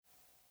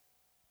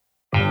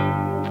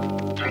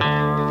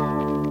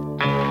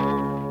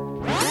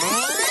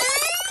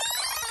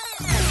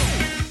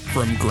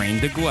From grain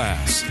to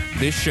glass,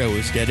 this show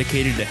is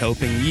dedicated to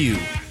helping you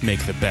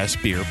make the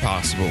best beer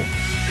possible.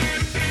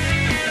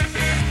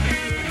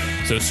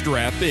 So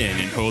strap in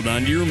and hold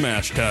on to your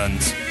mash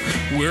tuns.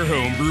 We're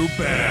Homebrew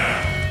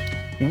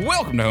Bound.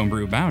 Welcome to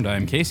Homebrew Bound.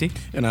 I'm Casey.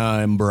 And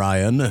I'm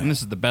Brian. And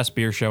this is the best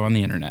beer show on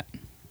the internet.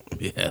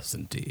 Yes,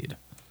 indeed.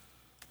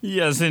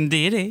 Yes,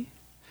 indeedy.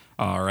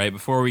 All right,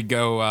 before we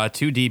go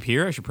too deep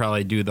here, I should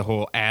probably do the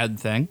whole ad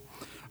thing.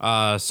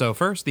 So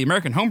first, the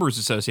American Homebrewers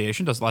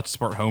Association does a lot to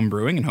support home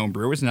brewing and home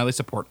brewers, and now they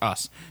support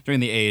us. Join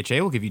the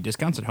AHA will give you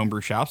discounts at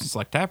homebrew shops and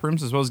select tap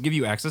rooms, as well as give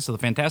you access to the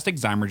fantastic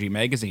Zymergy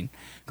magazine.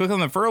 Click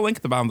on the referral link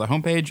at the bottom of the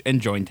homepage and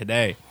join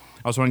today.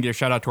 I also want to give a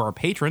shout out to our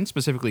patrons,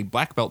 specifically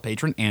Black Belt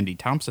patron Andy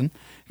Thompson.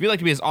 If you'd like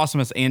to be as awesome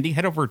as Andy,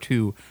 head over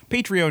to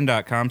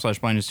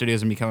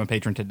patreon.com/blindnewstudios and become a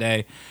patron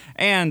today.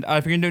 And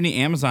if you're going to do any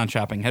Amazon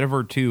shopping, head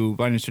over to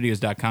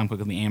blindnewstudios.com, click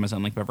on the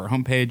Amazon link above our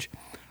homepage.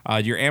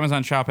 Do your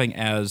Amazon shopping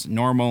as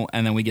normal,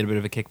 and then we get a bit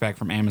of a kickback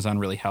from Amazon.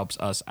 Really helps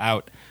us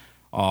out.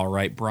 All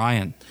right,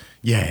 Brian.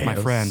 Yes. My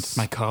friend,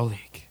 my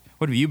colleague.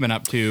 What have you been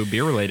up to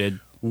beer-related?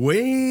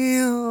 Well,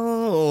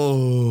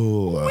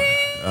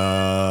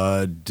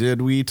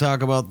 did we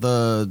talk about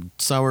the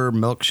sour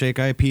milkshake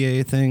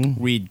IPA thing?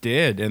 We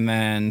did, and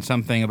then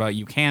something about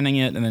you canning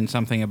it, and then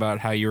something about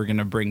how you were going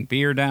to bring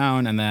beer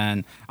down, and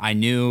then I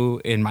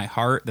knew in my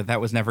heart that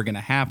was never going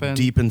to happen.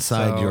 Deep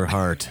inside your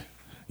heart,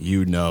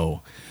 you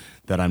know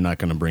that I'm not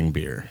going to bring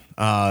beer.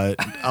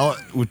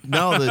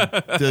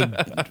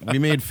 We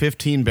made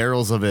 15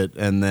 barrels of it,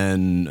 and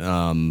then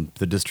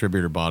the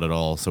distributor bought it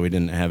all, so we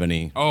didn't have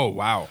any. Oh,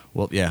 wow.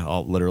 Well, yeah,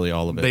 literally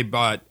all of it. They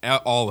bought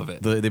all of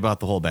it. They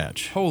bought the whole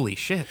batch. Holy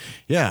shit.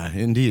 Yeah,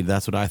 indeed.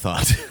 That's what I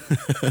thought.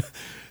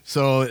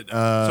 So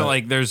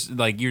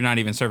you're not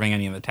even serving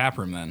any in the tap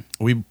room then?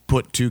 We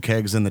put 2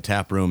 kegs in the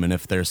tap room, and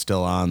if they're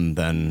still on,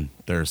 then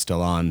they're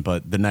still on.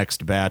 But the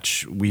next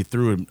batch, we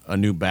threw a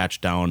new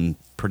batch down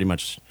pretty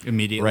much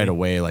immediately, right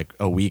away, like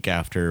a week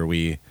after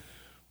we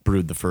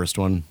brewed the first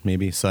one,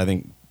 maybe. So I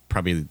think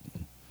probably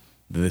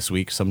this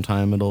week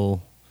sometime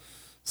it'll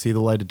see the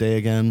light of day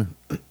again.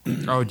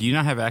 Oh, do you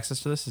not have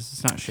access to this? Is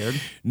this not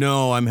shared?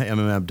 No, I'm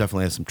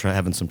definitely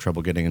having some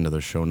trouble getting into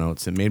the show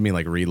notes. It made me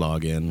like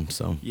relog in.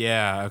 So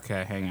yeah,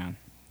 okay, hang on.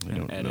 I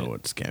don't know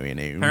what's going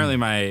on. Apparently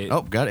my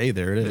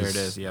there it is. There it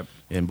is. Yep.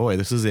 And boy,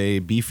 this is a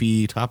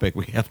beefy topic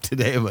we have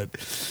today. But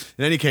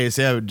in any case,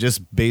 yeah, I've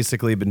just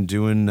basically been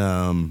doing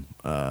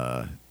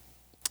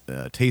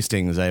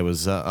tastings. I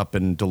was up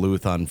in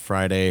Duluth on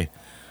Friday,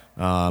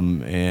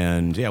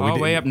 and yeah, we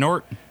way up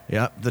north.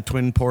 Yeah, the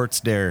Twin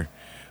Ports there.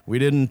 We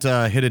didn't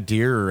hit a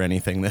deer or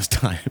anything this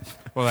time.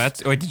 Well,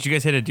 did you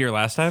guys hit a deer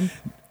last time?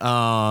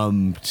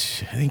 I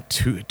think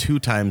two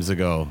times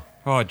ago.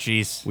 Oh,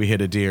 jeez. We hit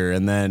a deer,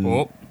 and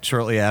then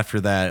shortly after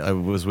that, I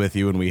was with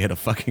you, and we hit a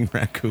fucking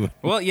raccoon.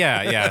 Well,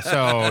 yeah.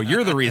 So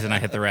you're the reason I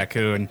hit the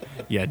raccoon,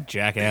 you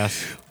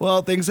jackass.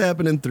 Well, things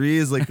happen in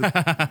threes. Like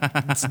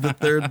it's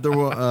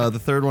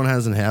the third one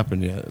hasn't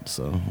happened yet,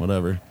 so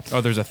whatever.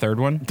 Oh, there's a third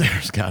one?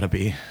 There's got to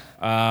be.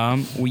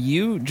 Will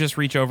you just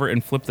reach over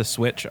and flip the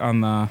switch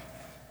on the?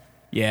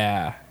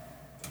 Yeah.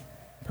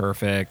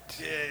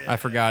 Perfect. Yeah. I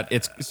forgot.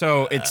 It's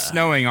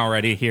snowing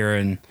already here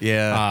in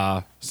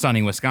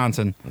sunny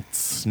Wisconsin. It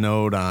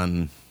snowed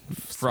on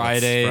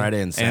Friday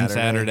and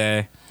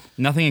Saturday.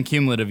 Nothing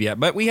cumulative yet,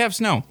 but we have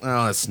snow.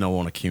 Oh, that snow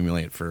won't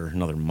accumulate for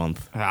another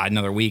month.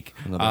 Another week.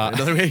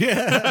 Another week.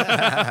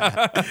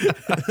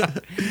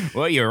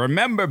 Well, you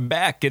remember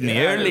back in the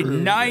early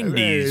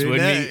 90s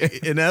when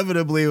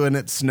inevitably when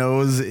it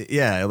snows,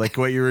 like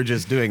what you were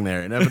just doing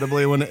there.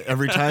 Inevitably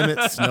every time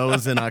it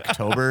snows in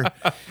October,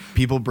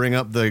 people bring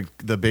up the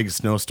big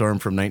snowstorm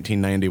from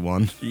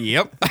 1991.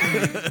 Yep.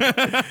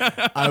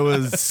 I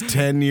was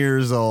 10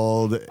 years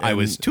old. I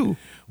was 2.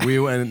 We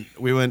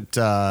went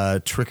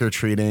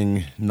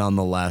trick-or-treating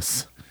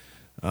nonetheless.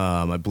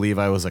 I believe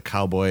I was a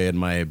cowboy, and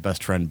my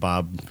best friend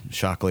Bob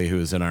Shockley, who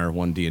is in our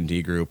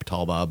 1D&D group,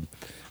 Tall Bob,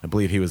 I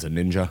believe he was a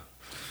ninja.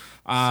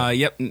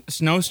 Yep.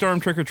 Snowstorm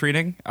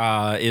trick-or-treating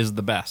is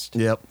the best.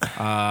 Yep.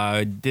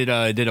 Did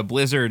a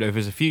blizzard. It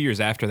was a few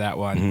years after that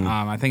one. Mm-hmm.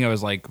 I think I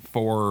was like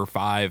 4 or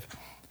 5,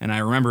 and I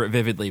remember it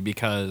vividly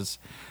because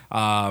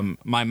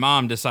my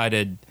mom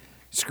decided,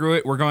 screw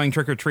it, we're going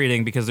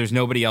trick-or-treating because there's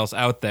nobody else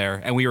out there.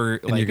 And we were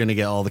and you're going to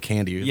get all the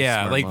candy.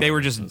 Yeah, like they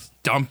were just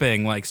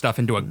dumping like stuff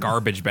into a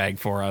garbage bag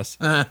for us.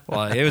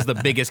 Well, it was the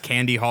biggest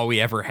candy haul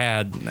we ever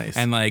had. Nice.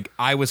 And like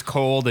I was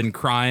cold and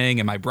crying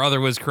and my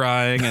brother was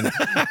crying and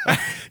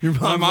your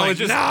my mom was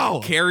just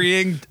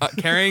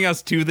carrying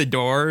us to the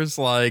doors,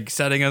 like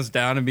setting us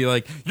down and be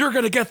like, you're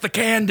going to get the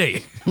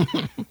candy.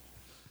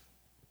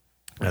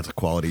 That's a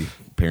quality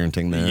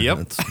parenting there. Yep.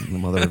 That's the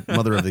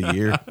mother of the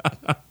year.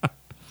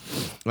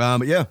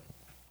 But yeah,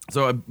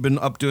 so I've been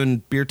up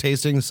doing beer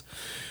tastings.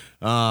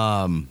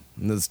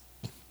 It's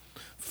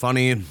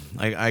funny.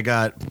 I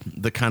got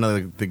the kind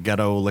of the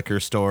ghetto liquor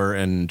store,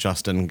 and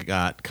Justin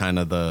got kind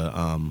of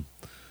the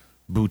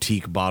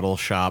boutique bottle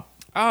shop.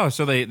 Oh,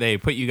 so they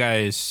put you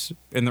guys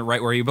in the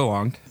right where you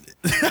belonged.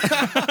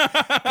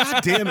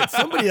 God damn it!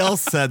 Somebody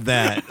else said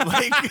that.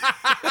 Like,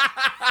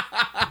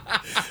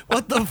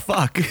 what the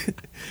fuck?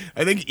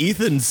 I think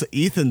Ethan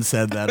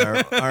said that,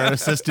 our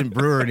assistant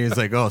brewer, and he's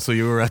like, "Oh, so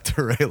you were at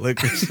the right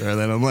liquor store?"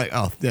 Then I'm like,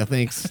 "Oh, yeah,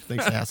 thanks,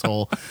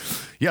 asshole."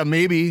 Yeah,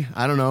 maybe,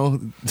 I don't know.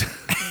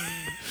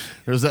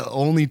 There's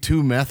only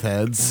 2 meth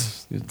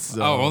heads.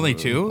 Only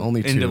 2?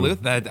 Only 2 in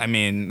Duluth. That's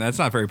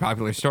not a very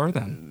popular store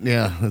then.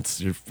 Yeah,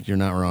 you're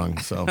not wrong.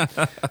 So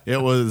it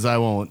was.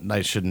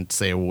 I shouldn't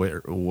say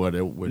which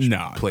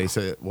place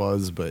it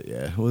was, but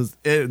yeah, it was.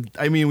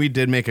 I mean, we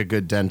did make a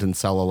good dent and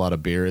sell a lot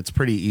of beer. It's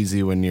pretty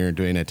easy when you're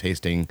doing a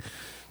tasting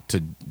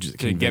to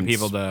get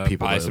people to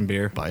buy some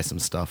beer, buy some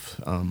stuff.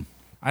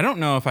 I don't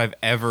know if I've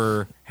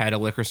ever had a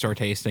liquor store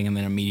tasting and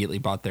then immediately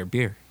bought their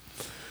beer.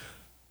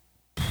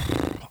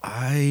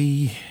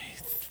 I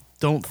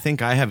don't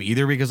think I have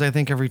either, because I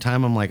think every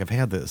time I'm like, I've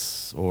had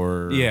this,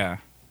 or yeah,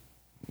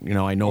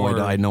 I know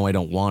I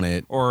don't want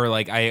it, or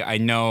like I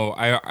know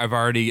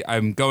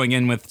I'm going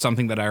in with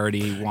something that I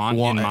already want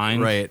in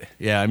mind. Right?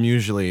 Yeah, I'm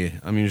usually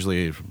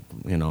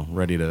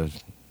ready to.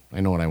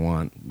 I know what I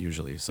want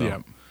usually. So,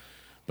 yeah.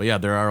 But yeah,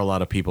 there are a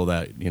lot of people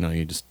that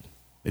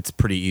it's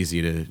pretty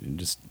easy to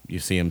you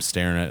see them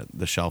staring at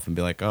the shelf and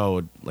be like,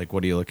 oh, like,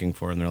 what are you looking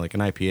for? And they're like, an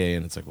IPA,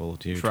 and it's like, well,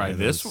 do you try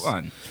this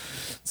one?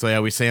 So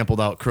yeah, we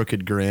sampled out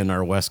Crooked Grin,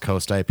 our West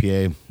Coast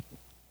IPA,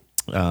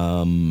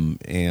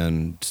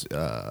 and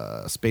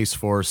Space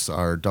Force,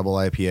 our double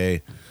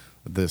IPA,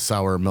 the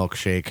Sour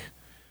Milkshake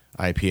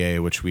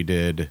IPA, which we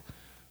did,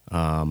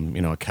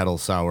 a kettle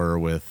sour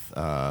with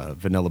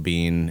vanilla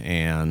bean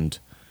and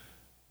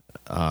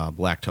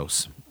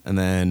lactose, and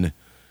then.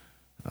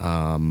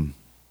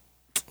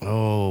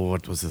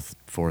 What was the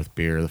 4th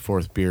beer? The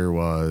 4th beer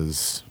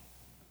was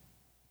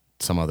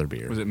some other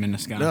beer. Was it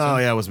Minnetonka? Oh,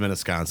 yeah, it was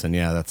Minnetonka.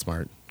 Yeah, that's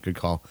smart. Good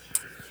call.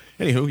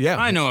 Anywho, yeah.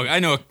 I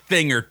know a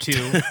thing or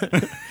two.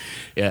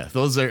 Yeah,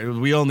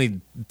 we only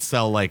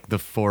sell like the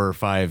 4 or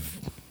 5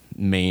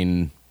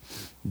 main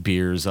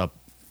beers up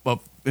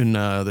in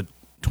the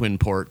Twin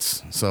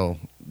Ports, so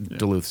yeah.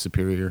 Duluth,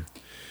 Superior.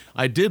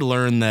 I did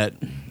learn that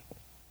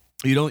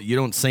you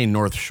don't say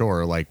North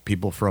Shore like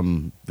people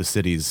from the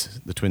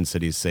Twin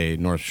Cities say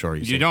North Shore.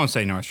 You don't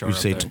say North Shore.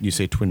 You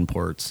say Twin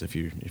Ports if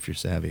you're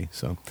savvy.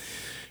 So,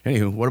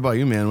 anywho, what about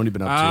you, man? What have you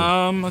been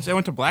up to? I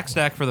went to Black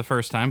Stack for the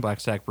first time. Black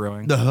Stack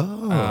Brewing.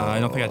 Oh. I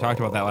don't think I talked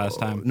about that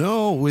last time.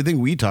 No, I think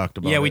we talked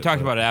about it. Yeah, we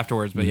talked about it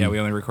afterwards, but yeah, we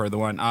only recorded the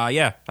one.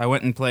 Yeah, I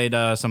went and played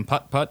some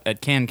putt-putt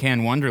at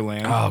Can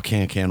Wonderland. Oh,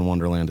 Can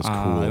Wonderland is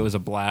cool. It was a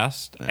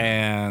blast. Yeah.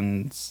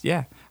 And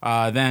yeah,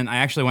 then I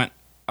actually went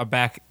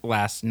back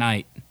last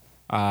night.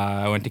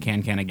 I went to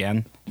Can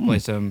again to play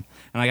some,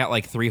 and I got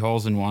like 3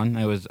 holes in one.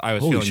 I was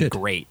feeling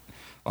great.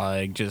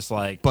 But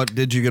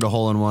did you get a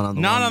hole in one on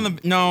the not one? On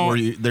the no?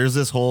 There's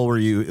this hole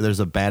where there's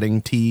a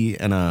batting tee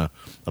and a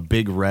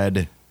big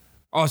red.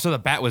 Oh, so the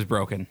bat was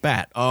broken.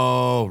 Bat.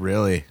 Oh,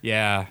 really?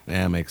 Yeah.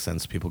 Yeah, makes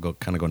sense. People go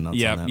nuts on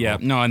that. Yeah.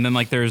 No, and then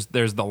like there's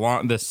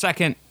the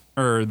second,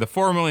 or the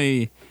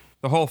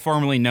hole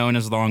formerly known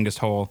as the longest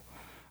hole.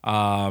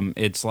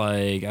 It's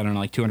like, I don't know,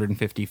 like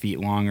 250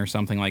 feet long or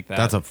something like that.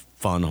 That's a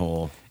fun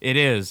hole. It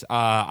is.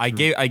 I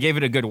gave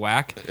it a good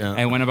whack. Yeah.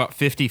 I went about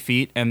 50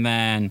 feet, and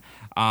then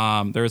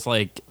there's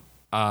like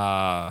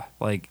the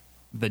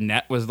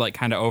net was like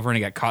kind of over, and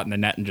it got caught in the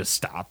net and just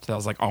stopped. I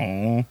was like,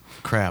 oh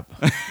crap.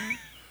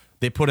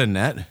 They put a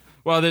net.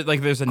 Well,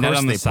 there's a net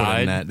on the side.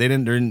 Put a net. There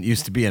didn't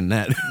used to be a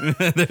net.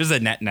 There's a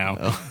net now.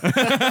 Oh.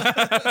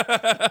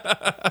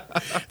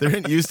 There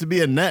didn't used to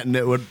be a net, and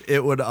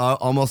it would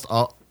almost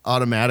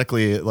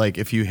automatically, like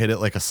if you hit it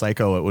like a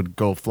psycho, it would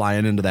go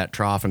flying into that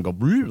trough and go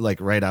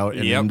like right out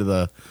and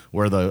into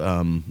where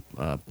the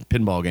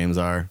pinball games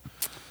are.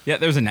 Yeah,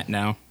 there's a net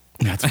now.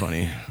 That's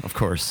funny, of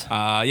course.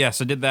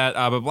 So did that.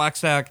 But Black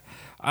Stack,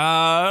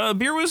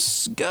 beer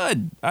was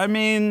good. I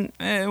mean,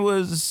 there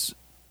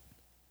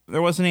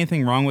wasn't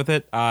anything wrong with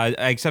it,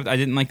 except I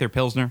didn't like their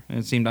Pilsner.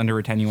 It seemed under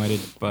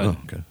attenuated, but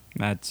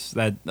that's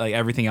that. Like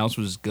everything else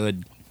was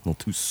good. A little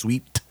too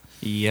sweet.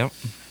 Yep.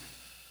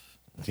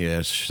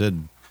 Yeah,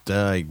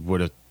 I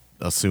would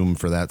assume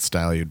for that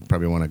style you'd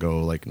probably want to go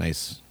like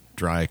nice,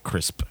 dry,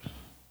 crisp, a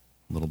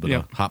little bit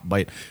of hot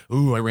bite.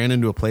 Ooh, I ran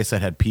into a place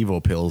that had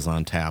Pivo pills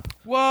on tap.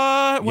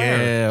 What? Where?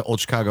 Yeah, Old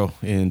Chicago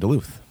in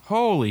Duluth.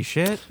 Holy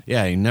shit.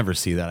 Yeah, you never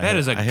see that. That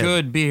is a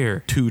good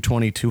beer.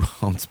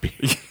 222-ounce beer.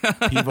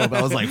 Pivo,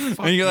 I was like,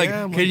 fuck. And you're like,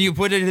 can you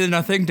put it in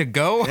a thing to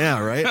go? Yeah,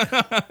 right?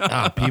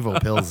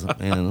 Pivo pills,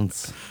 man.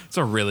 It's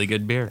a really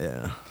good beer.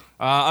 Yeah.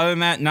 Other than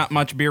that, not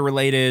much beer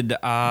related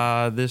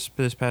this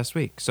past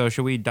week. So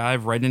should we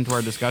dive right into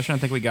our discussion? I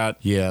think we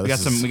got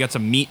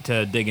some meat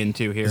to dig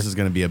into here. This is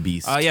going to be a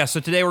beast. So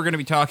today we're going to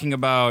be talking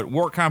about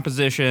wort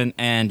composition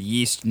and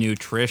yeast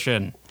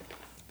nutrition.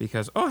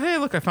 Because hey,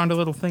 look, I found a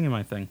little thing in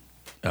my thing.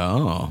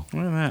 Oh,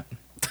 look at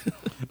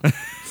that.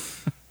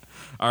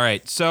 All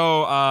right,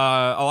 so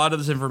a lot of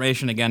this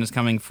information, again, is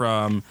coming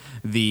from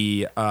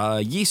the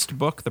Yeast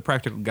Book, The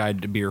Practical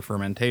Guide to Beer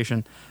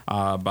Fermentation,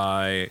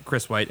 by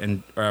Chris White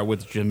and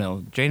with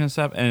Jamil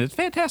Janishev, and it's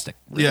fantastic.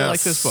 Really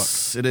like this book.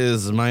 Yes, it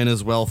is. Mine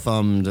is well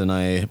thumbed,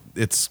 and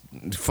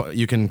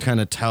you can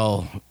kind of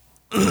tell,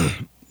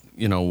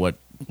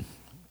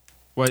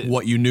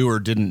 what you knew or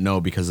didn't know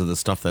because of the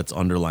stuff that's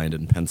underlined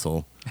in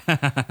pencil.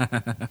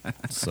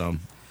 So,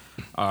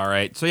 all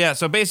right.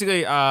 So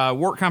basically,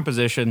 wort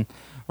composition.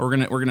 We're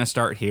gonna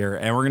start here,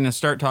 and we're gonna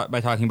start by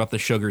talking about the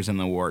sugars in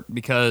the wort,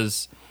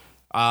 because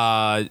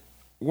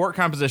wort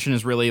composition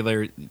is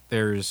really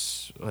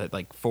there's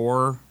like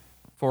four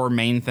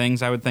main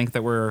things I would think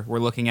that we're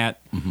looking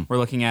at. Mm-hmm. We're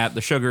looking at the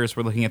sugars.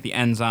 We're looking at the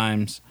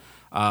enzymes.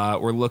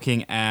 We're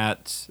looking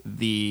at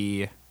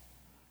the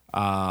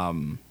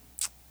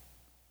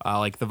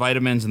like the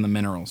vitamins and the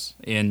minerals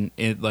in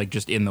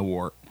just in the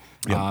wort.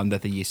 Yep.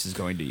 That the yeast is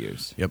going to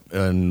use. Yep.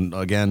 And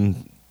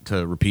again,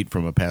 to repeat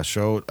from a past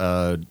show,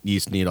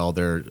 yeast need all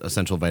their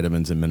essential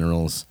vitamins and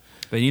minerals.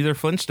 They need their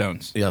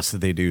Flintstones. Yes,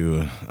 they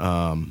do.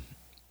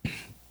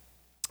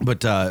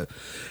 But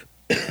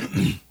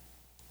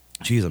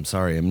geez, I'm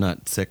sorry. I'm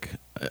not sick.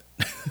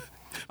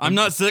 I'm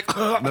not sick.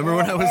 Remember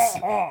when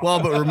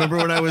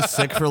I was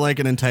sick for like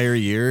an entire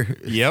year?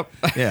 Yep.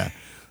 Yeah.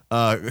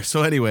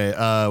 So anyway,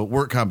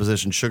 wort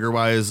composition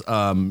sugar-wise,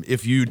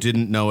 if you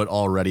didn't know it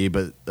already,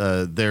 but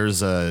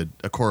there's a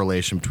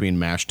correlation between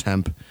mash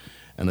temp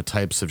and the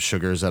types of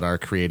sugars that are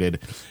created.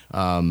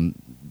 So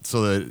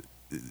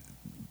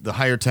the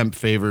higher temp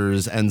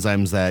favors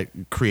enzymes that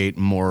create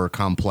more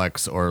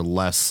complex or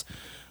less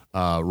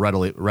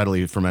readily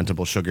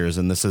fermentable sugars,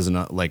 and this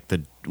isn't like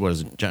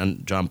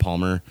John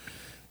Palmer.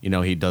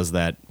 He does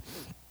that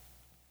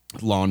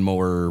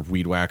lawnmower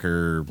weed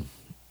whacker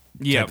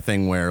type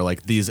thing where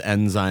like these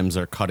enzymes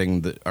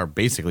are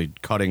basically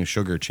cutting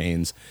sugar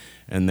chains,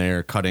 and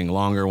they're cutting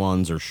longer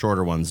ones or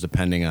shorter ones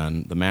depending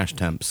on the mash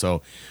temp.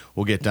 So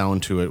we'll get down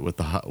to it with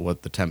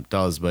what the temp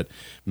does, but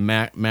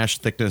mash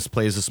thickness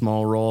plays a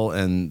small role,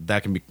 and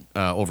that can be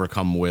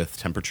overcome with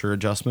temperature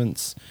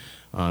adjustments.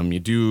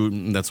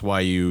 That's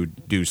why you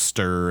do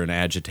stir and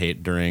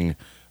agitate during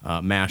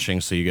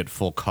mashing, so you get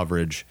full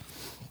coverage.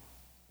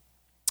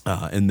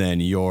 And then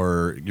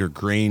your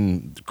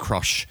grain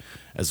crush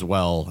as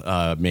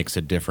well makes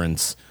a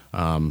difference.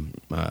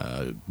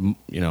 If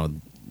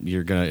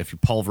you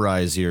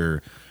pulverize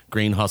your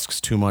grain husks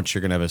too much,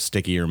 you're gonna have a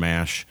stickier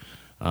mash,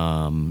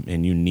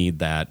 and you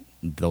need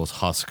those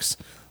husks.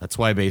 That's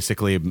why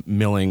basically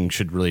milling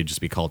should really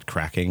just be called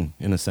cracking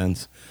in a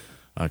sense,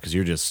 because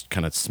you're just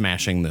kind of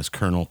smashing this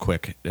kernel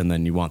quick, and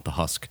then you want the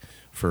husk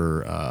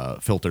for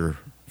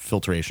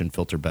filtration,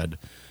 filter bed.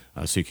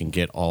 So you can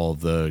get all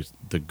the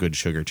good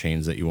sugar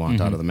chains that you want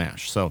out of the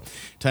mash. So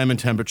time and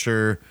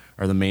temperature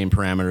are the main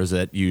parameters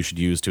that you should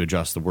use to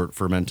adjust the wort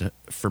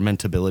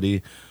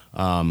fermentability.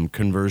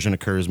 Conversion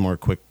occurs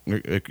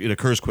it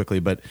occurs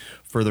quickly, but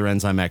further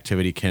enzyme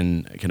activity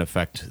can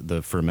affect the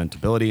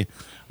fermentability.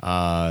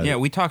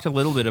 We talked a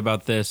little bit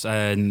about this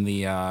in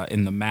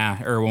the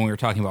mash, or when we were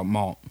talking about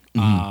malt,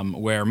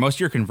 where most of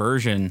your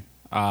conversion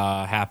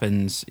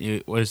happens.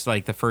 It was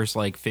like the first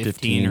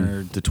 15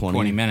 or to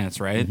 20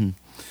 minutes, right? Mm-hmm.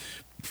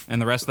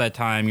 And the rest of that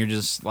time, you're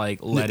just like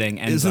letting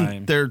enzyme.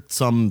 Isn't there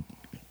some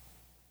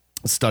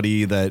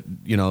study that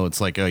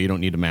it's like you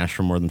don't need to mash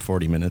for more than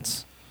 40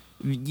 minutes?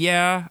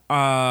 Yeah,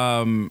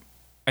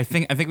 I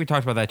think we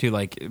talked about that too.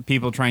 Like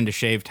people trying to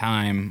shave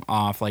time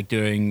off, like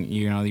doing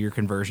your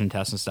conversion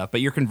tests and stuff.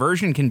 But your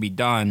conversion can be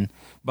done,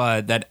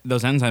 but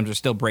those enzymes are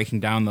still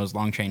breaking down those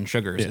long chain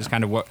sugars. Yeah. Is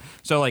kind of what.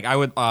 So like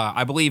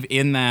I believe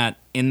in that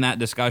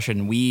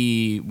discussion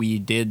we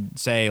did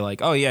say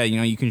like, oh yeah,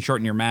 you can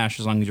shorten your mash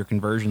as long as your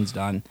conversion's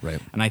done.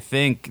 Right. And I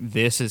think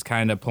this is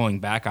kind of pulling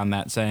back on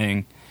that,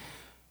 saying,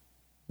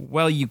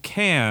 well, you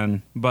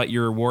can, but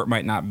your wort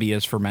might not be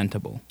as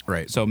fermentable.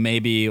 Right. So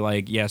maybe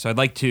so I'd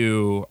like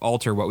to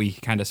alter what we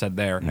kind of said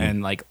there,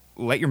 and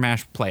let your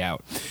mash play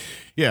out.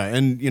 Yeah,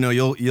 and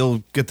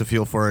you'll get the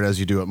feel for it as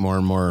you do it more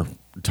and more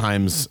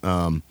times.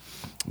 But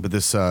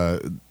this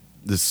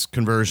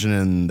conversion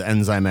and the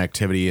enzyme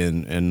activity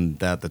and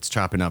that's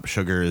chopping up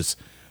sugars.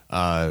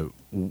 When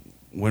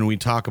we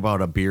talk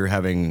about a beer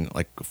having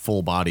like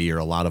full body or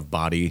a lot of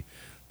body,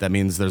 that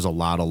means there's a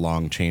lot of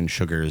long chain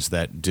sugars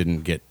that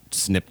didn't get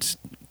snipped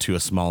to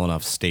a small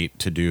enough state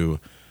to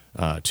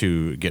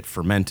get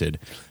fermented.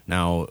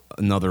 Now,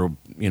 another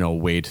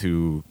way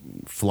to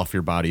fluff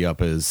your body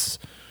up is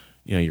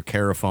your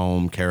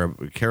carafoam.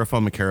 Carafoam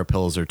and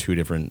carapils are two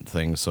different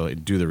things. So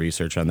do the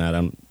research on that. I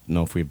don't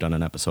know if we've done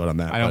an episode on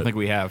that. I don't think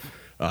we have.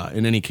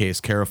 In any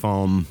case,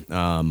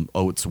 carafoam,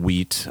 oats,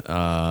 wheat,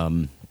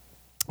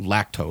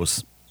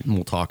 lactose,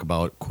 we'll talk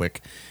about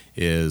quick,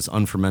 is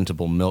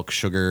unfermentable milk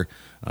sugar.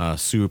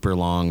 Super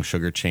long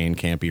sugar chain,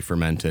 can't be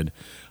fermented.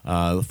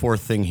 The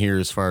fourth thing here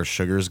as far as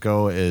sugars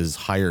go is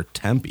higher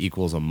temp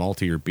equals a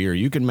maltier beer.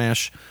 You can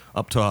mash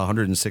up to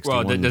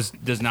 161. Well,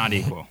 does not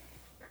equal.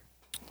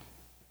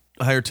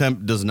 Higher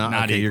temp does not.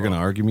 Okay, equal. You're going to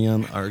argue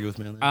with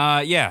me on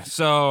that? Yeah.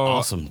 So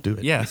awesome. Do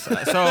it. Yes.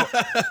 So,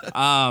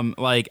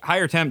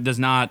 higher temp does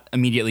not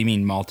immediately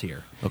mean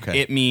maltier.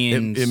 Okay. It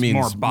means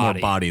more body.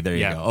 More body. There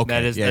you go.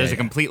 Okay. That is a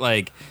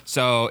complete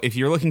So if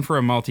you're looking for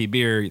a malty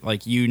beer,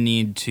 you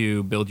need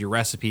to build your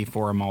recipe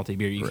for a malty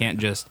beer. You can't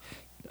just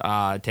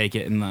take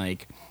it and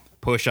like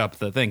push up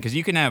the thing, because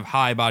you can have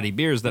high body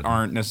beers that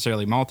aren't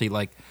necessarily malty.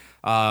 Like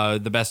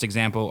the best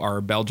example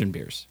are Belgian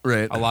beers.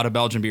 Right. A lot of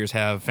Belgian beers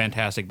have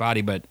fantastic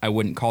body, but I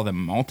wouldn't call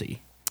them malty.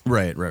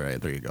 Right.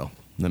 There you go.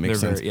 That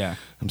makes They're sense. very- yeah.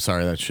 I'm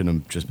sorry, that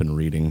shouldn't have just been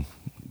reading.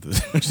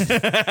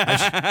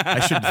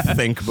 I should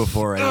think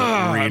before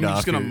I read I'm off.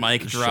 just gonna your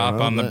mic show,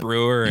 drop on the but-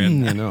 brewer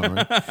and You know,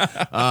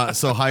 right?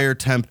 So higher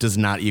temp does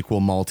not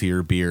equal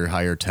maltier beer.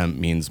 Higher temp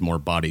means more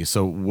body.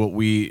 So what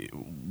we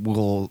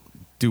will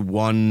do,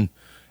 one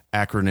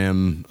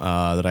acronym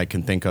that I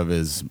can think of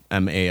is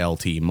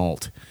MALT,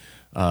 malt.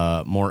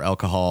 More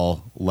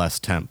alcohol, less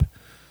temp.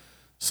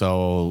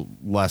 So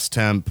less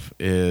temp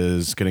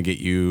is going to get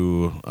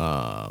you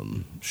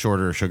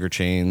shorter sugar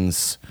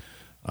chains.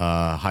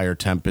 Higher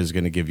temp is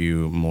going to give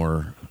you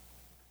more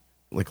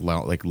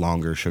like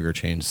longer sugar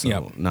chains. So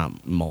Yep.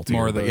 not malty.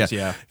 More of those,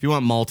 yeah. If you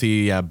want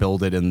malty,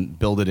 build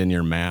it in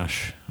your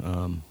mash.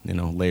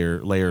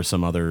 Layer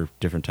some other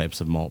different types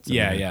of malts. in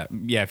there.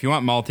 yeah. If you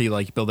want malty,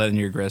 like build that in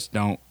your grist.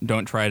 Don't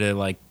try to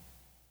like.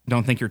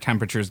 Don't think your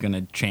temperature is going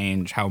to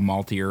change how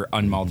malty or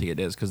unmalty it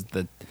is, because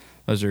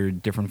those are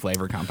different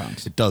flavor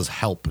compounds. It does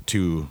help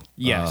to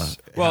Yes.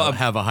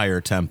 have a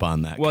higher temp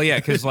on that. Well, yeah,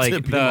 because like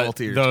To be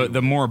maltier, too.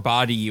 the more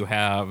body you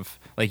have,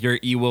 like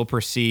you will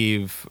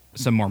perceive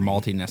some more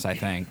maltiness, I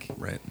think.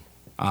 Right.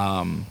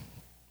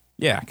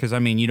 Yeah, because I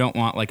mean, you don't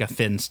want like a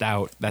thin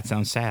stout. That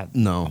sounds sad.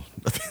 No.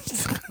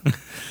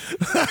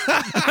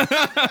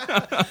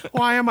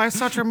 Why am I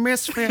such a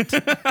misfit?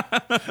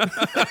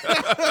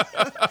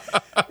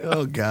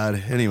 Oh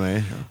God.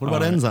 Anyway, what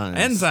about enzymes?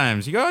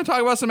 Enzymes. You want to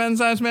talk about some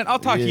enzymes, man? I'll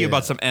talk to you Yeah.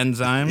 about some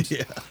enzymes.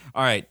 Yeah.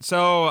 All right. So,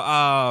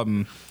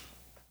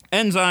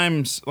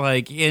 enzymes,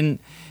 like in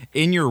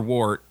your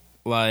wort,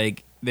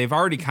 like they've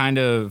already kind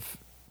of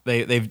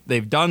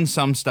they've done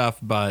some stuff,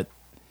 but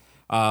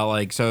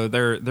so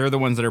they're the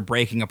ones that are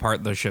breaking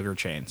apart the sugar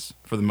chains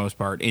for the most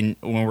part. When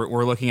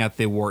we're looking at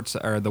the wort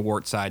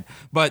side,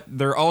 but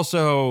they're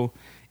also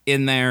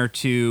in there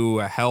to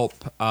help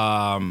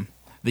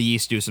the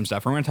yeast do some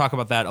stuff. We're going to talk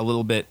about that a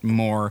little bit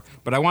more,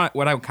 but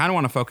what I kind of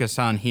want to focus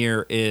on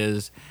here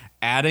is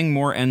adding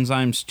more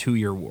enzymes to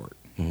your wort.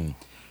 Mm-hmm.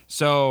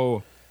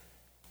 So,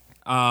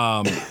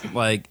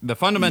 like the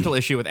fundamental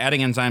issue with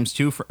adding enzymes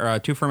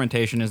to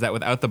fermentation is that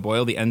without the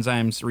boil, the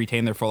enzymes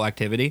retain their full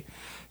activity.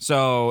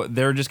 So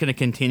they're just going to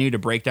continue to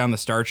break down the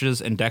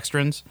starches and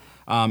dextrins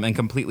and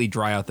completely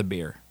dry out the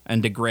beer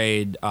and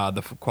degrade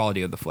the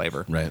quality of the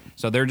flavor. Right.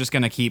 So they're just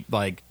going to keep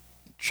like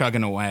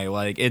chugging away.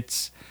 Like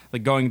it's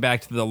like going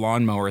back to the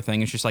lawnmower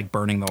thing. It's just like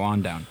burning the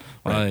lawn down.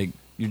 Right. Like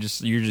you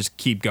just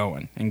keep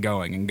going and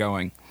going and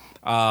going.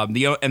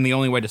 The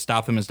only way to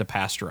stop them is to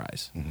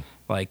pasteurize,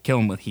 like kill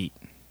them with heat.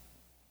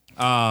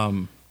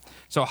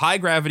 So high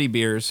gravity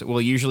beers will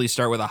usually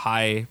start with a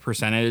high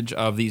percentage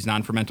of these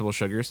non-fermentable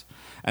sugars,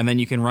 and then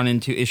you can run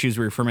into issues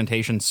where your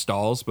fermentation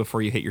stalls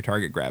before you hit your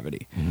target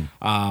gravity.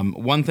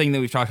 One thing that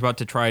we've talked about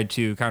to try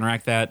to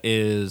counteract that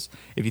is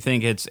if you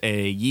think it's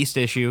a yeast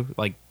issue,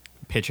 like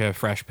pitch a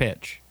fresh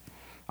pitch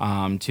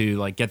to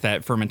like get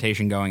that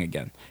fermentation going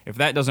again. If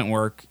that doesn't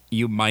work,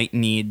 you might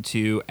need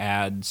to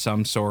add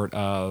some sort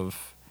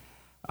of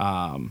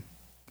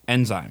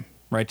enzyme,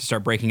 right, to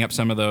start breaking up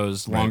some of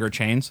those longer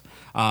chains.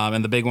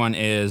 And the big one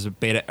is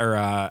beta or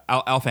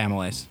alpha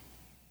amylase.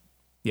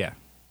 Yeah,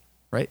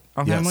 right.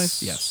 Alpha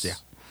amylase. Yes.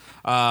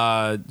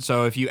 Yeah.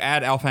 So if you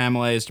add alpha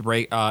amylase to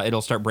break,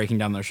 it'll start breaking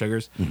down those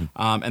sugars.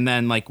 And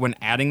then like when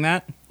adding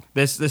that,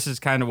 this is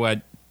kind of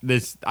what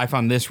I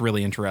found this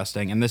really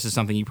interesting, and this is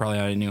something you probably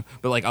already knew,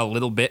 but like a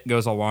little bit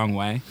goes a long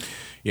way.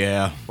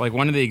 Yeah. Like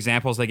one of the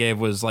examples they gave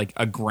was like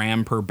a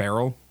gram per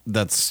barrel.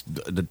 That's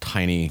the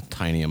tiny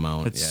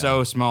amount. It's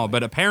so small,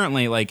 but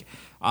apparently, like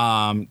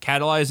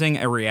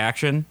catalyzing a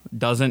reaction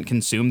doesn't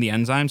consume the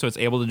enzyme, so it's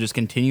able to just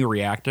continue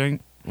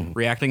reacting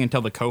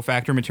until the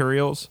cofactor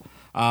materials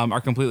are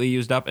completely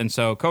used up. And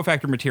so,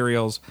 cofactor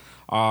materials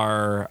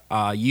are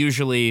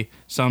usually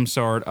some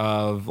sort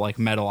of like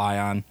metal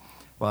ion,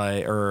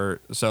 some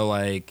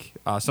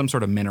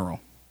sort of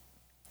mineral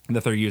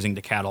that they're using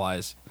to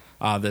catalyze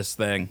this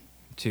thing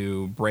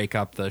to break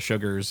up the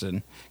sugars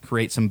and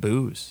create some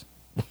booze.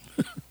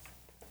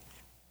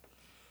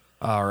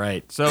 All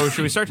right. So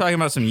should we start talking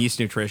about some yeast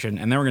nutrition?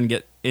 And then we're going to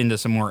get into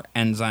some more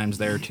enzymes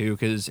there too,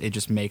 because it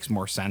just makes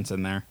more sense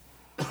in there.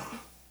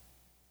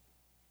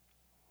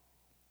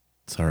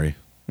 Sorry.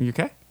 Are you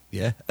okay?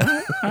 Yeah.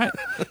 All right.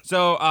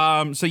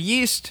 So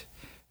yeast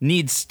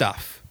needs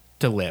stuff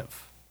to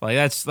live. Like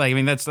that's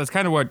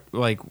kind of what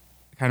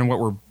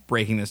we're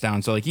breaking this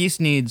down. So like yeast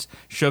needs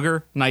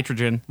sugar,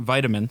 nitrogen,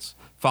 vitamins,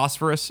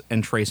 phosphorus,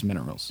 and trace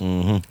minerals.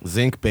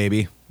 Zinc,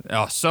 baby.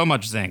 Oh, so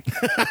much zinc.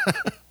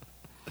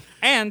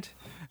 And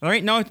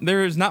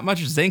there's not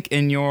much zinc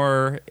in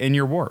your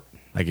wort.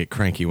 I get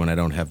cranky when I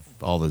don't have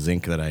all the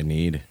zinc that I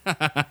need.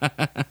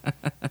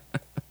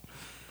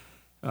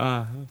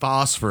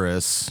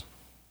 Phosphorus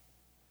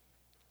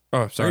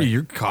Oh, Sorry,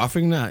 you're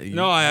coughing now.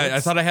 No, I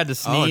thought I had to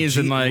sneeze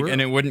gee,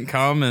 and it wouldn't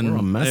come, and we're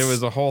a mess it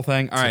was a whole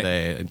thing. All right.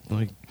 today.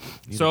 Like,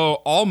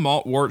 So all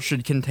malt wort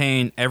should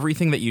contain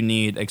everything that you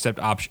need except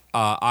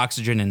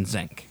oxygen and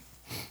zinc.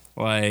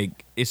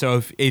 Like,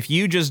 so if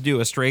you just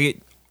do a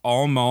straight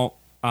all malt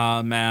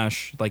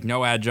mash, like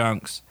no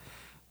adjuncts,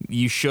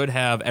 you should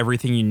have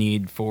everything you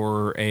need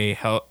for a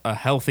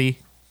healthy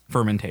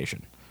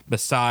fermentation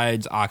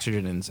besides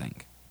oxygen and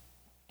zinc.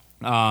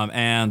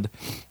 And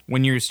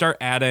when you start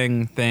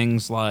adding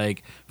things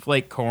like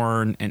flake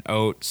corn and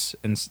oats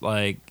and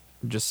like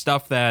just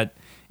stuff that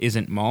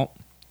isn't malt,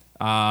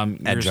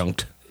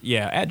 adjunct.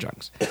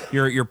 Adjuncts.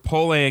 You're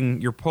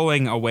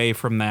pulling away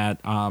from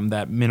that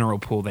that mineral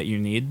pool that you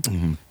need.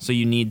 Mm-hmm. So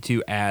you need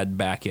to add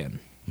back in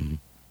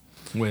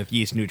with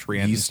yeast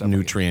nutrient. and Yeast stuff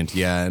nutrient,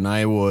 yeah. And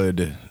I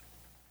would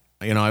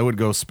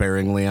go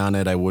sparingly on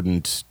it. I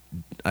wouldn't.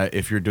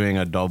 If you're doing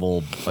a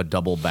double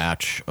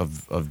batch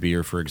of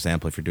beer, for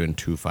example, if you're doing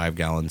 2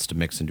 5-gallons to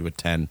mix into a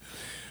 10,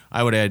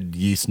 I would add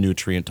yeast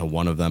nutrient to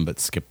one of them,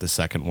 but skip the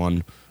second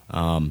one.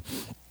 The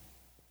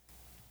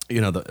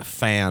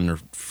FAN or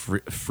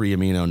free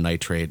amino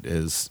nitrate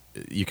is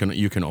you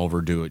can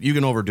overdo it. You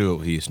can overdo it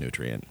with yeast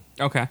nutrient.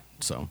 Okay.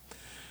 So.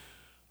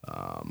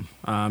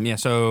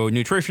 So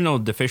nutritional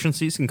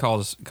deficiencies can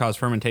cause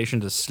fermentation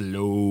to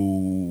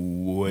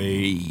slow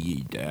way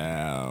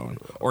down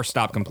or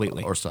stop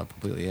completely.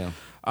 Yeah.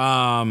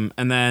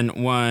 And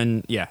then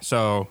when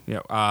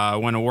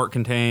a wort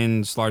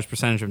contains large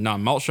percentage of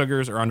non-malt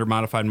sugars or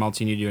under-modified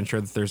malts, you need to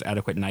ensure that there's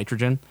adequate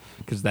nitrogen,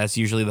 because that's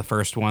usually the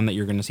first one that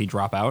you're going to see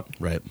drop out.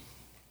 Right.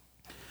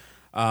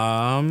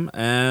 So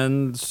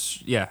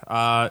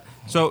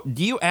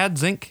do you add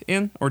zinc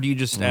in, or do you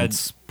just add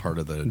part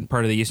of the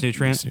yeast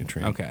nutrient? Yeast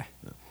nutrient. Okay.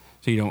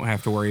 So you don't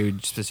have to worry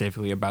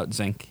specifically about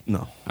zinc.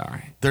 No. All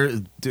right.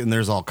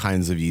 There's all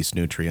kinds of yeast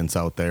nutrients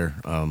out there.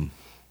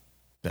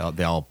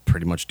 They all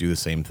pretty much do the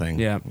same thing.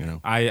 Yeah.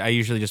 I I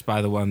usually just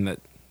buy the one that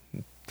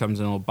comes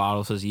in a little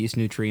bottle, says yeast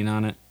nutrient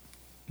on it.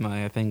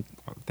 I think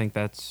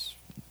that's.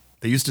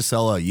 They used to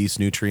sell a yeast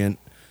nutrient,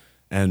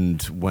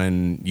 and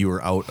when you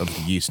were out of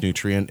the yeast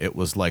nutrient, it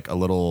was like a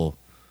little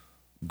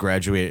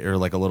graduate, or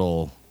like a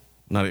little,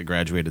 not a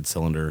graduated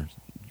cylinder,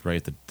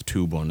 right? The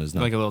tube one is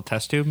not Like a little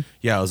test tube?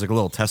 Yeah, it was like a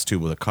little test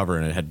tube with a cover,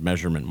 and it had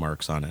measurement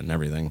marks on it and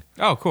everything.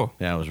 Oh, cool.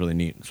 Yeah, it was really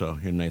neat. So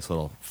here's a nice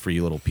little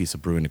free little piece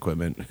of brewing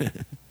equipment.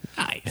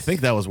 Nice. I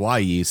think that was Y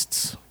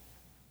yeasts,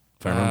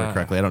 if I remember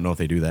correctly. I don't know if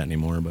they do that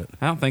anymore, but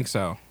I don't think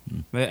so.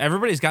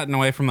 Everybody's gotten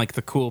away from like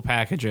the cool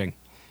packaging.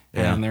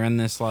 Yeah. And they're in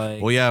this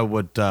like. well, yeah.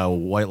 What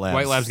White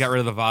Labs got rid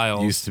of the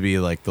vials. used to be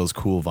like those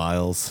cool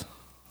vials.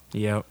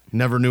 Yep.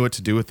 Never knew what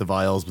to do with the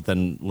vials, but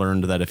then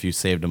learned that if you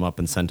saved them up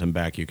and sent them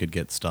back, you could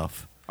get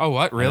stuff. Oh,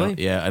 what?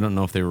 Really? I don't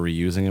know if they were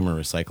reusing them or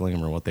recycling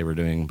them or what they were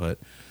doing, but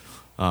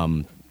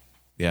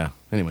yeah.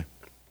 Anyway,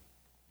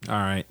 All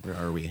right. where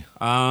are we?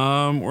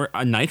 We're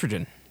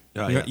nitrogen.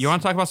 Yes. You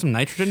want to talk about some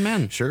nitrogen,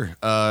 man? Sure.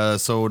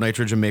 So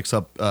nitrogen makes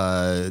up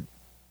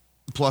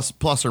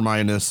plus or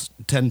minus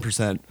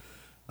 10%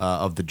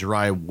 of the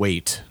dry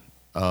weight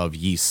of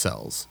yeast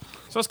cells.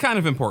 So it's kind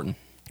of important.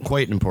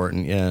 Quite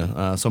important,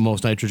 yeah. So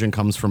most nitrogen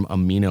comes from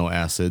amino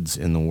acids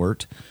in the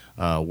wort.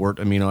 Wort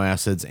amino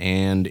acids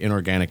and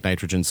inorganic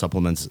nitrogen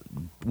supplements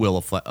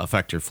will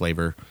affect your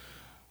flavor.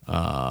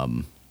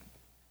 Let's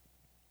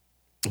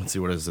see,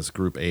 what is this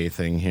group A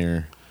thing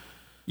here?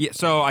 Yeah,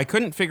 so I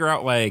couldn't figure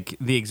out like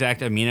the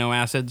exact amino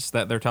acids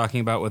that they're talking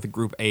about with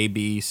group A,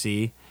 B,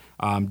 C.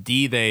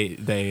 D they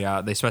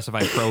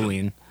specify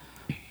proline.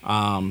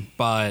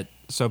 But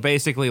so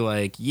basically,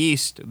 like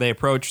yeast, they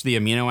approach the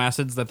amino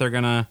acids that they're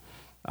gonna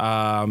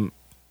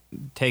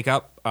take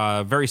up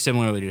very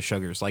similarly to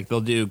sugars. Like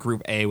they'll do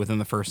group A within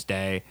the first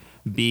day.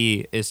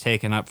 B is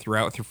taken up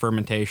throughout through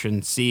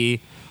fermentation.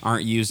 C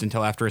aren't used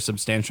until after a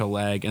substantial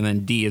lag, and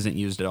then D isn't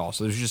used at all.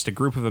 So there's just a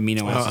group of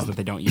amino acids that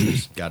they don't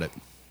use. Got it.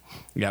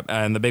 Yep,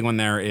 and the big one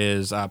there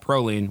is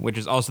proline, which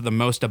is also the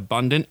most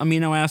abundant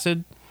amino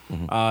acid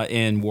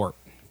in wort.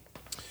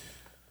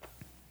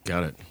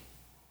 Got it.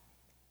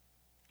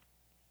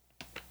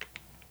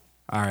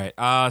 All right.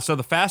 So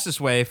the fastest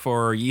way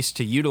for yeast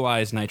to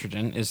utilize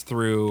nitrogen is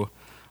through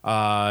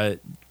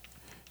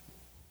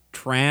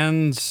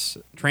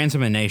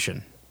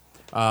transamination.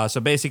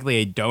 So basically,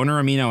 a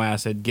donor amino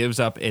acid gives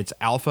up its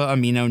alpha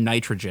amino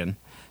nitrogen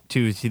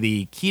to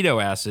the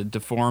keto acid to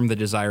form the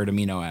desired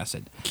amino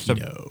acid.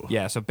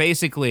 Keto. So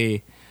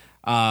basically,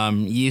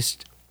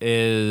 yeast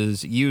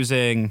is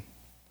using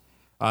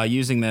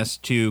this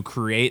to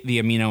create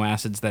the amino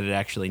acids that it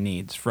actually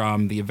needs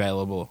from the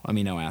available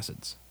amino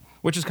acids,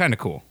 which is kind of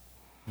cool.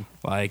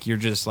 Like they're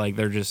just like,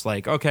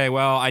 okay,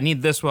 well, I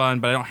need this one,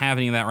 but I don't have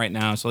any of that right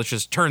now, so let's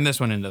just turn this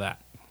one into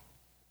that.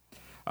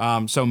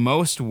 So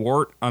most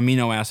wort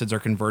amino acids are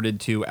converted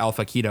to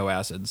alpha keto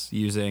acids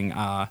using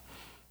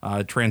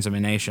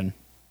transamination,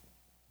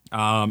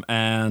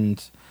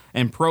 and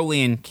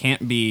proline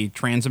can't be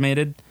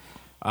transaminated.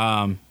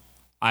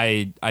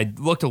 I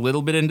looked a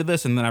little bit into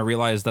this, and then I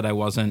realized that I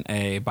wasn't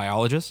a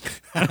biologist.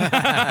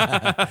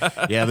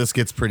 Yeah, this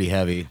gets pretty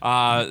heavy.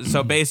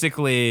 So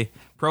basically,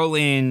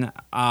 proline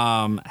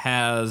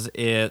has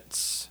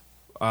its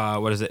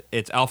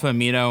its alpha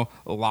amino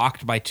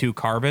locked by 2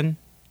 carbon,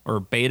 or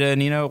beta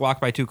amino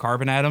locked by 2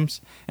 carbon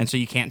atoms, and so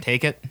you can't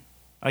take it,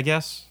 I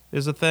guess,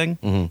 is a thing.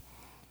 Mm-hmm.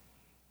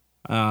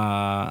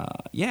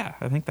 Yeah,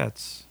 I think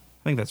that's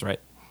right.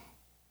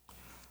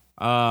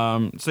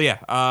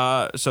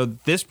 So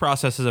this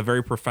process is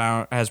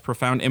has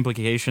profound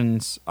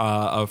implications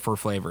for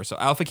flavor. So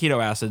alpha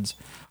keto acids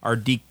are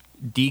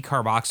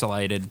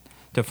decarboxylated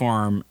to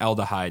form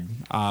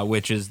aldehyde,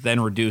 which is then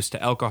reduced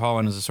to alcohol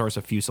and is a source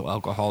of fusel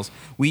alcohols.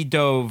 We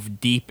dove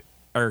deeper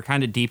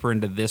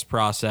into this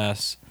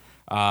process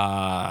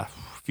a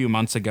few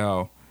months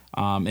ago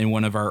in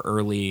one of our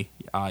early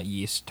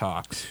yeast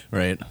talks.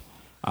 Right.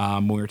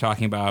 When we were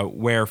talking about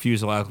where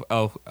fusel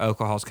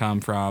alcohols come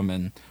from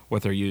and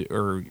what they're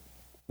or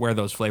where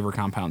those flavor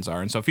compounds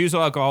are. And so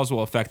fusel alcohols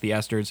will affect the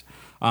esters.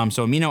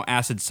 So amino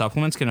acid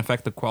supplements can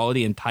affect the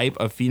quality and type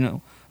of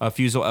fusel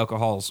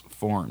alcohols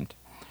formed.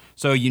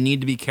 So you need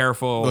to be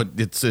careful. But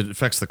it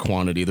affects the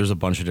quantity. There's a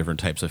bunch of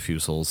different types of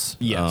fusels.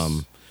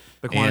 Yes.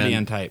 The quantity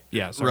and type.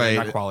 Yeah, sorry,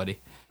 right. not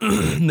quality.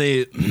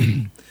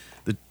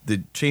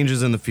 The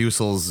changes in the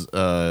fusels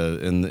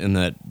in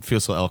that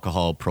fusel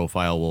alcohol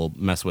profile will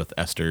mess with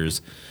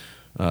esters,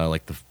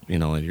 like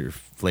your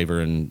flavor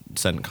and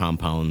scent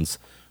compounds,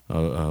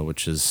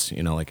 which is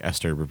like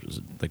ester,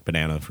 like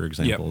banana, for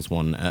example, is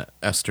one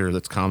ester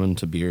that's common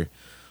to beer.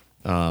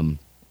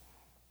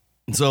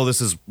 So this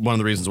is one of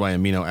the reasons why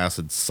amino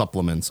acid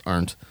supplements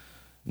aren't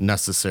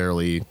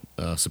necessarily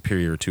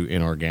superior to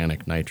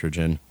inorganic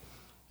nitrogen,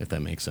 if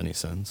that makes any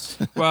sense.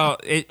 Well,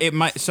 it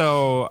might.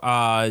 So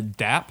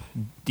DAP,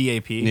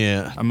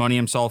 Yeah.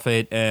 ammonium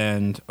sulfate,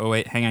 and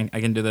hang on,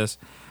 I can do this.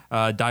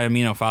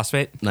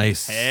 Diaminophosphate.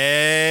 Nice.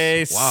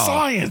 Hey, Wow.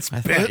 science, I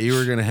bitch. thought you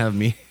were gonna have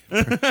me.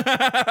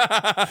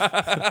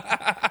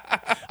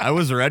 I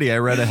was ready. I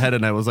read ahead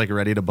and I was like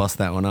ready to bust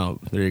that one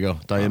out. There you go.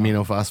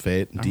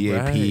 Diaminophosphate,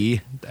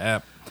 DAP.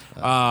 DAP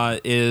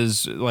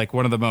is like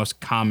one of the most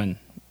common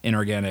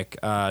inorganic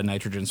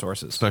nitrogen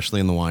sources. Especially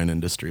in the wine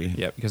industry.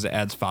 Yeah, because it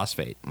adds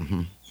phosphate,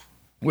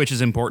 which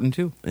is important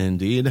too.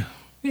 Indeed.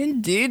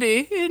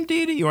 Indeedy.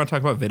 You want to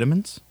talk about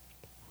vitamins?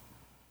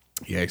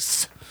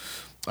 Yes.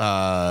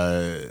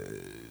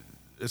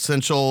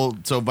 Essential.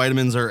 So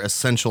vitamins are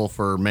essential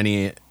for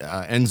many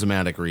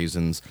enzymatic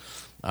reasons.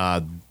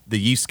 The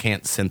yeast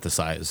can't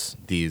synthesize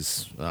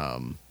these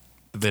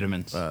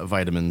Vitamins.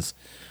 vitamins.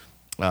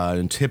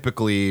 And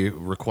typically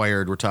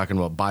required, we're talking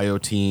about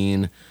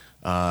biotin,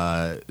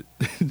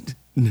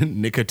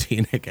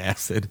 nicotinic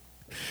acid.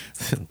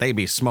 They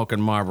be smoking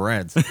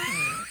Marlboros.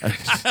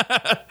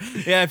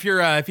 Yeah,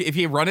 if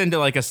you run into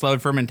like a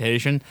slowed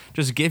fermentation,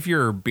 just give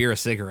your beer a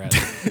cigarette.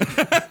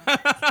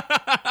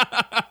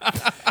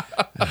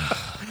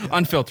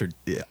 Unfiltered.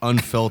 Yeah,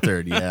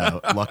 unfiltered, yeah.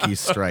 Lucky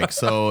strike.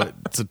 So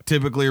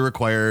typically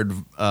required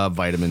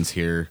vitamins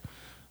here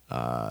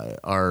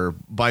are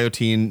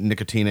biotin,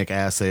 nicotinic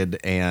acid,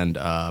 and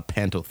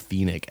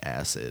pantothenic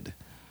acid.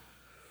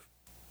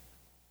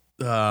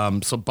 So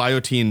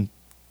biotin,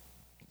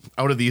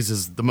 out of these,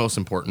 is the most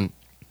important.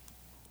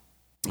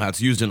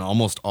 It's used in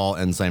almost all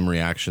enzyme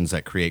reactions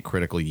that create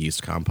critical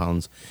yeast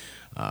compounds.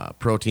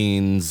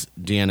 Proteins,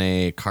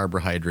 DNA,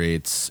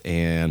 carbohydrates,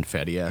 and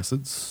fatty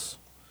acids.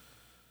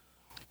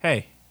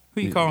 Hey,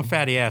 who you calling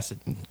fatty acid?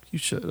 You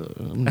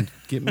should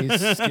get me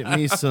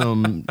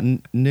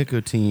some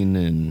nicotine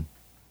and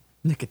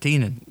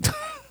Nicotine.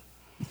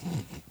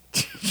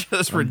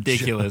 Just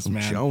ridiculous,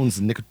 man. Jones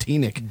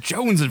nicotinic.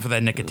 Jonesing for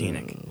that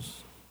nicotinic.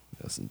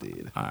 Yes,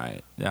 indeed. All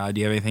right. Do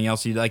you have anything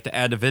else you'd like to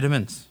add to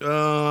vitamins?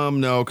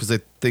 No, because I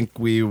think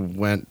we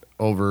went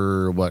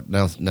over what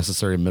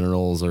necessary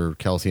minerals are: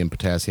 calcium,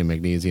 potassium,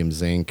 magnesium,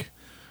 zinc,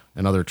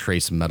 and other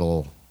trace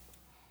metal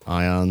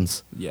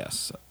ions.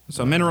 Yes.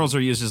 So minerals are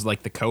used as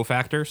like the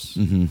cofactors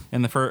in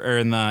the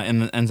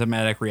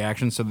enzymatic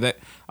reaction. So that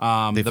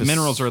the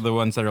minerals are the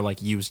ones that are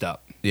like used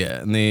up. Yeah,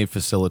 and they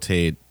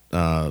facilitate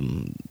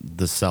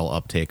the cell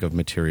uptake of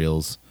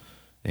materials,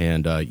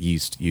 and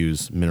yeast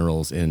use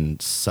minerals in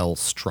cell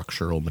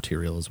structural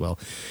material as well.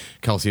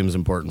 Calcium is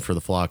important for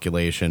the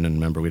flocculation, and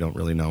remember, we don't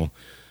really know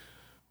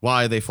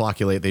why they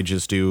flocculate. They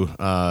just do.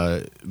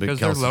 Because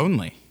they're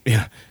lonely.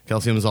 Yeah,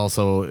 calcium is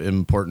also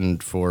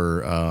important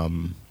for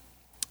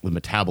the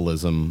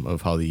metabolism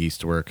of how the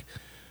yeast work.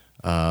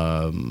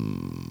 But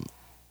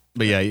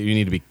yeah, you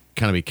need to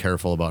be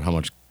careful about how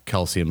much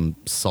calcium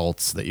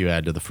salts that you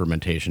add to the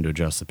fermentation to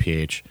adjust the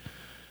pH.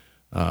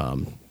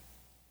 And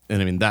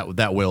I mean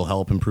that will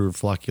help improve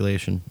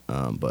flocculation.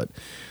 But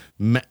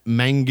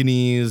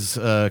manganese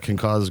can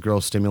cause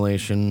growth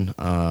stimulation.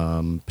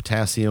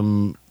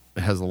 Potassium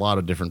has a lot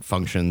of different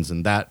functions,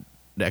 and that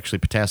actually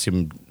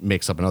potassium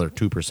makes up another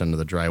 2% of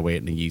the dry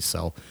weight in a yeast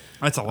cell.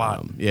 That's a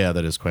lot. Yeah,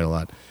 that is quite a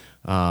lot.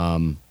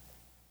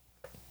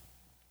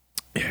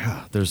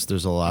 Yeah, there's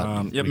a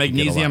lot. Yeah,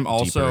 magnesium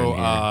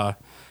also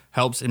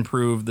helps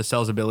improve the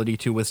cell's ability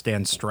to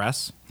withstand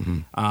stress,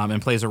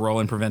 and plays a role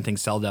in preventing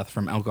cell death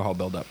from alcohol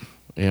buildup.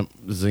 Yep.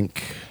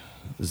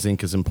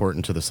 Zinc is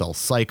important to the cell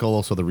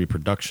cycle, so the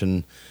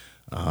reproduction.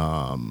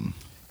 Yeah.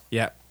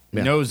 Yeah.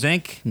 No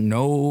zinc,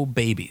 no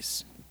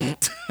babies.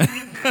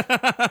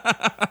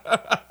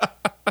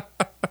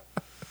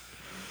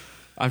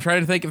 I'm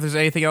trying to think if there's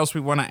anything else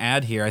we want to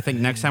add here. I think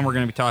next time we're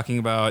going to be talking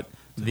about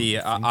the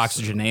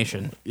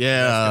oxygenation.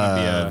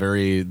 Yeah,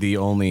 the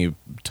only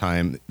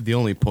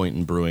point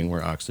in brewing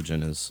where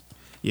oxygen is.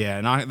 Yeah,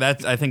 and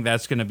I think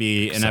that's going to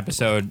be an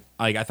episode.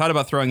 Like, I thought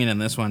about throwing it in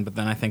this one, but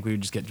then I think we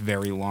would just get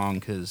very long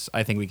because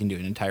I think we can do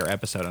an entire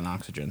episode on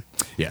oxygen.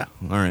 Yeah.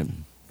 All right.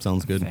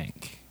 Sounds good. I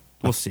think.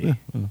 We'll see.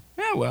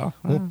 Yeah, well.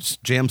 We'll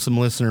just jam some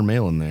listener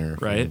mail in there.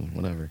 Right.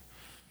 Whatever.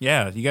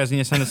 Yeah, you guys need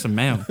to send us some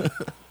mail.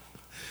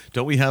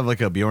 Don't we have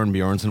like a Bjorn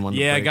Bjornson one?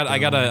 Yeah, I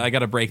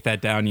gotta break that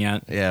down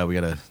yet. Yeah, we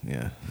gotta.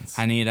 Yeah.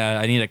 I need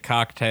a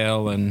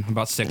cocktail in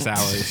about 6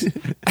 hours. So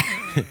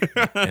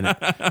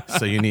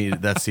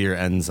that's your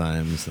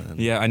enzymes. Then.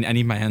 Yeah, I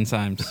need my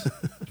enzymes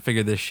to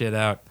figure this shit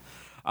out.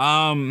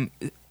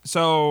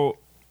 So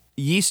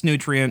yeast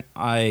nutrient,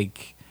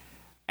 like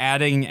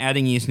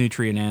adding yeast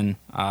nutrient in,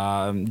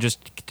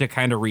 just to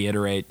kind of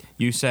reiterate,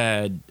 you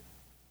said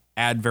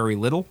add very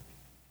little,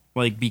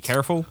 like be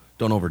careful.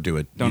 Don't overdo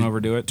it. Don't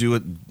overdo it. Do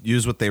it.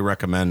 Use what they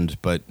recommend,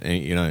 but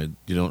you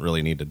don't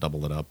really need to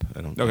double it up.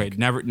 I don't. Okay,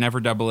 think. never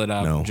double it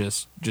up. No.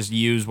 Just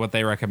use what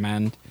they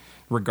recommend,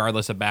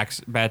 regardless of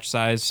batch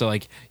size. So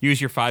like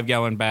use your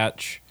 5-gallon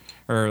batch,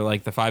 or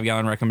like the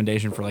 5-gallon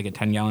recommendation for like a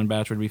 10-gallon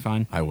batch would be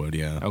fine. I would.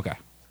 Yeah. Okay.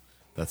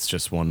 That's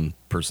just one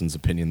person's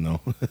opinion,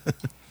 though.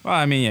 Well,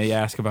 I mean, yeah, you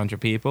ask a bunch of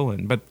people,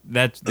 but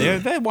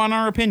they want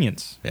our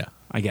opinions. Yeah.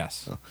 I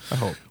guess. I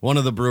hope. One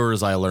of the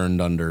brewers I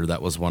learned under,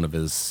 that was one of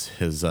his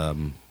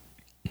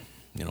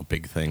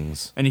big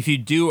things. And if you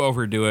do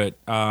overdo it,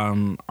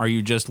 are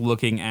you just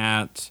looking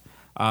at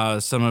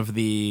some of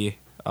the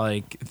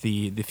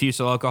the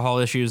fusel alcohol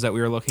issues that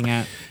we were looking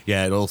at?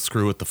 Yeah, it'll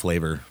screw with the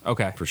flavor.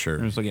 Okay, for sure.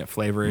 We're just looking at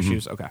flavor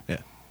issues. Okay,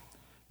 Yeah.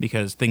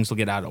 because things will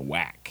get out of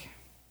whack.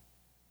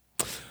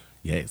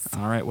 Yes.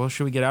 All right. Well,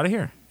 should we get out of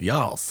here?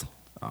 Yes.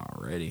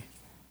 Alrighty.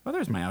 Well,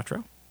 there's my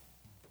outro.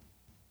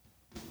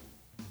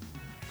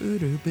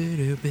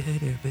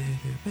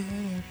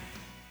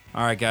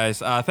 All right, guys.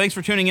 Thanks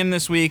for tuning in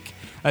this week.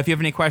 If you have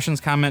any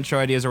questions, comments, show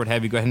ideas, or what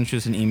have you, go ahead and shoot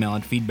us an email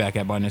at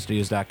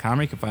feedback@blindnewstudios.com,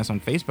 or you can find us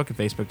on Facebook at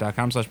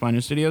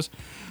facebook.com/blindnewstudios,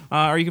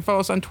 or you can follow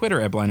us on Twitter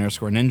at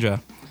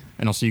blind_ninja.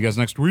 And I'll see you guys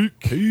next week.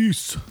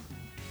 Peace.